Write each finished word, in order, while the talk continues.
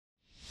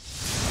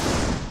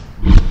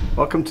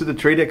Welcome to the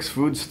Tradex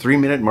Foods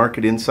 3-Minute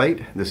Market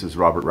Insight. This is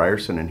Robert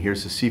Ryerson, and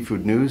here's the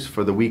seafood news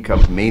for the week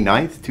of May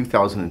 9th,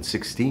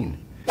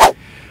 2016.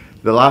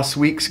 The last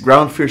week's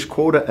groundfish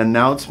quota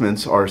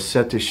announcements are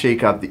set to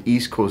shake up the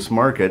East Coast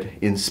market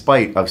in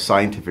spite of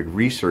scientific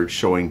research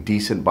showing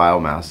decent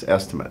biomass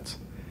estimates.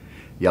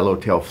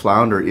 Yellowtail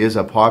flounder is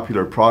a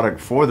popular product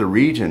for the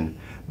region,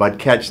 but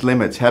catch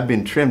limits have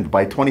been trimmed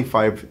by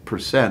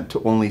 25%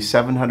 to only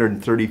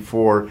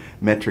 734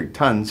 metric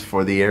tons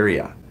for the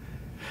area.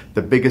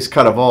 The biggest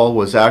cut of all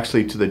was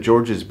actually to the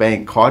Georges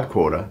Bank cod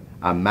quota,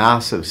 a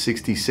massive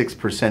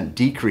 66%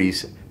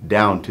 decrease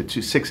down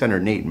to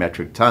 608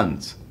 metric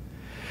tons.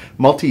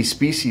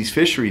 Multi-species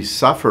fisheries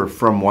suffer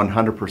from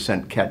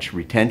 100% catch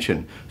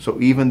retention, so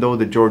even though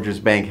the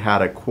Georges Bank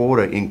had a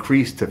quota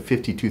increased to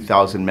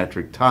 52,000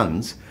 metric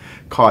tons,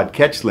 cod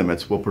catch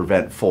limits will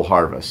prevent full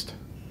harvest.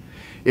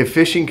 If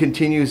fishing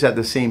continues at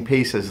the same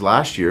pace as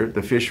last year,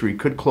 the fishery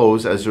could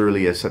close as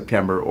early as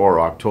September or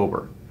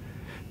October.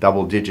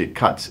 Double-digit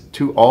cuts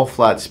to all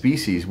flat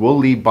species will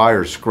leave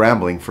buyers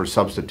scrambling for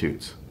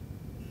substitutes.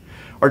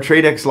 Our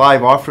Tradex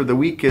Live offer of the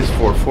week is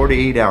for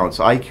 48-ounce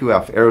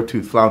IQF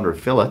arrowtooth flounder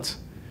fillets.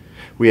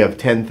 We have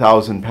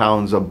 10,000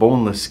 pounds of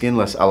boneless,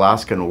 skinless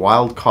Alaskan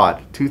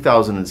wild-caught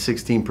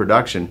 2016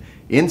 production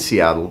in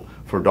Seattle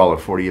for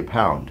 $1.40 a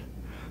pound.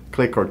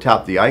 Click or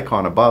tap the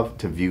icon above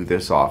to view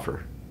this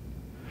offer.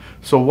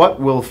 So what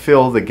will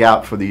fill the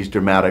gap for these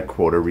dramatic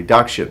quota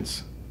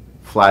reductions?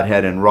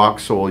 Flathead and rock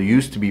sole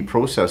used to be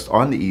processed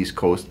on the East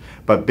Coast,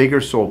 but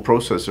bigger sole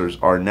processors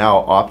are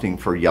now opting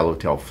for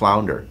yellowtail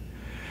flounder.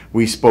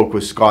 We spoke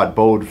with Scott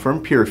Bode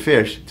from Pure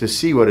Fish to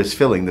see what is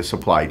filling the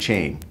supply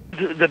chain.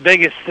 The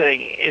biggest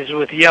thing is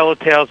with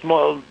yellowtails.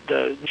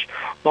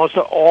 Most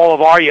of all of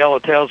our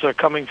yellowtails are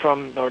coming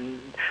from, or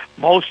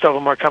most of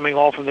them are coming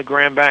all from the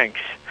Grand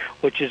Banks,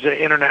 which is an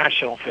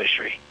international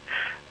fishery.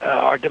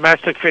 Our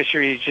domestic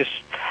fishery is just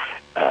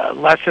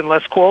less and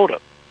less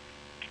quota.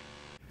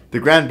 The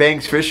Grand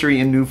Banks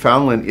fishery in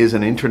Newfoundland is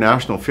an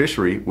international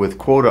fishery with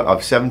quota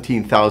of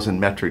 17,000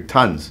 metric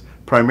tons,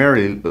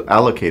 primarily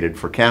allocated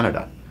for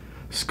Canada.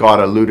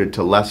 Scott alluded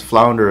to less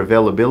flounder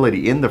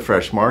availability in the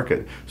fresh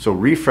market, so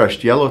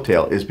refreshed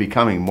yellowtail is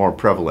becoming more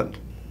prevalent.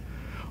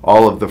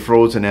 All of the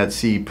frozen at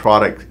sea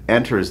product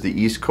enters the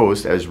East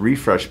Coast as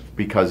refresh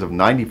because of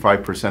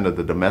 95% of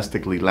the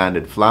domestically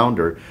landed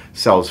flounder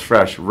sells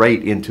fresh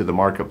right into the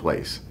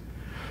marketplace.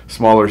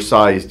 Smaller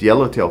sized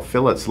yellowtail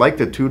fillets like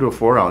the 2 to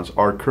 4 ounce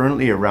are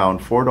currently around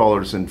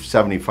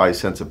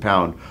 $4.75 a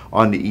pound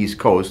on the East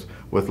Coast,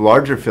 with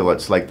larger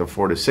fillets like the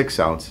 4 to 6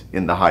 ounce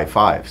in the high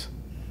fives.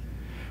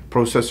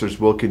 Processors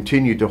will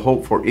continue to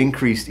hope for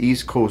increased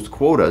East Coast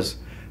quotas,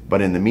 but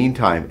in the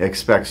meantime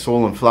expect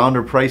sole and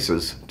flounder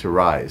prices to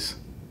rise.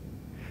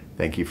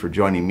 Thank you for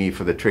joining me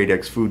for the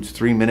Tradex Foods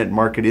 3-Minute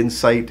Market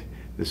Insight.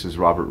 This is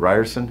Robert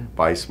Ryerson.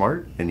 Buy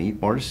smart and eat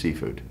more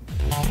seafood.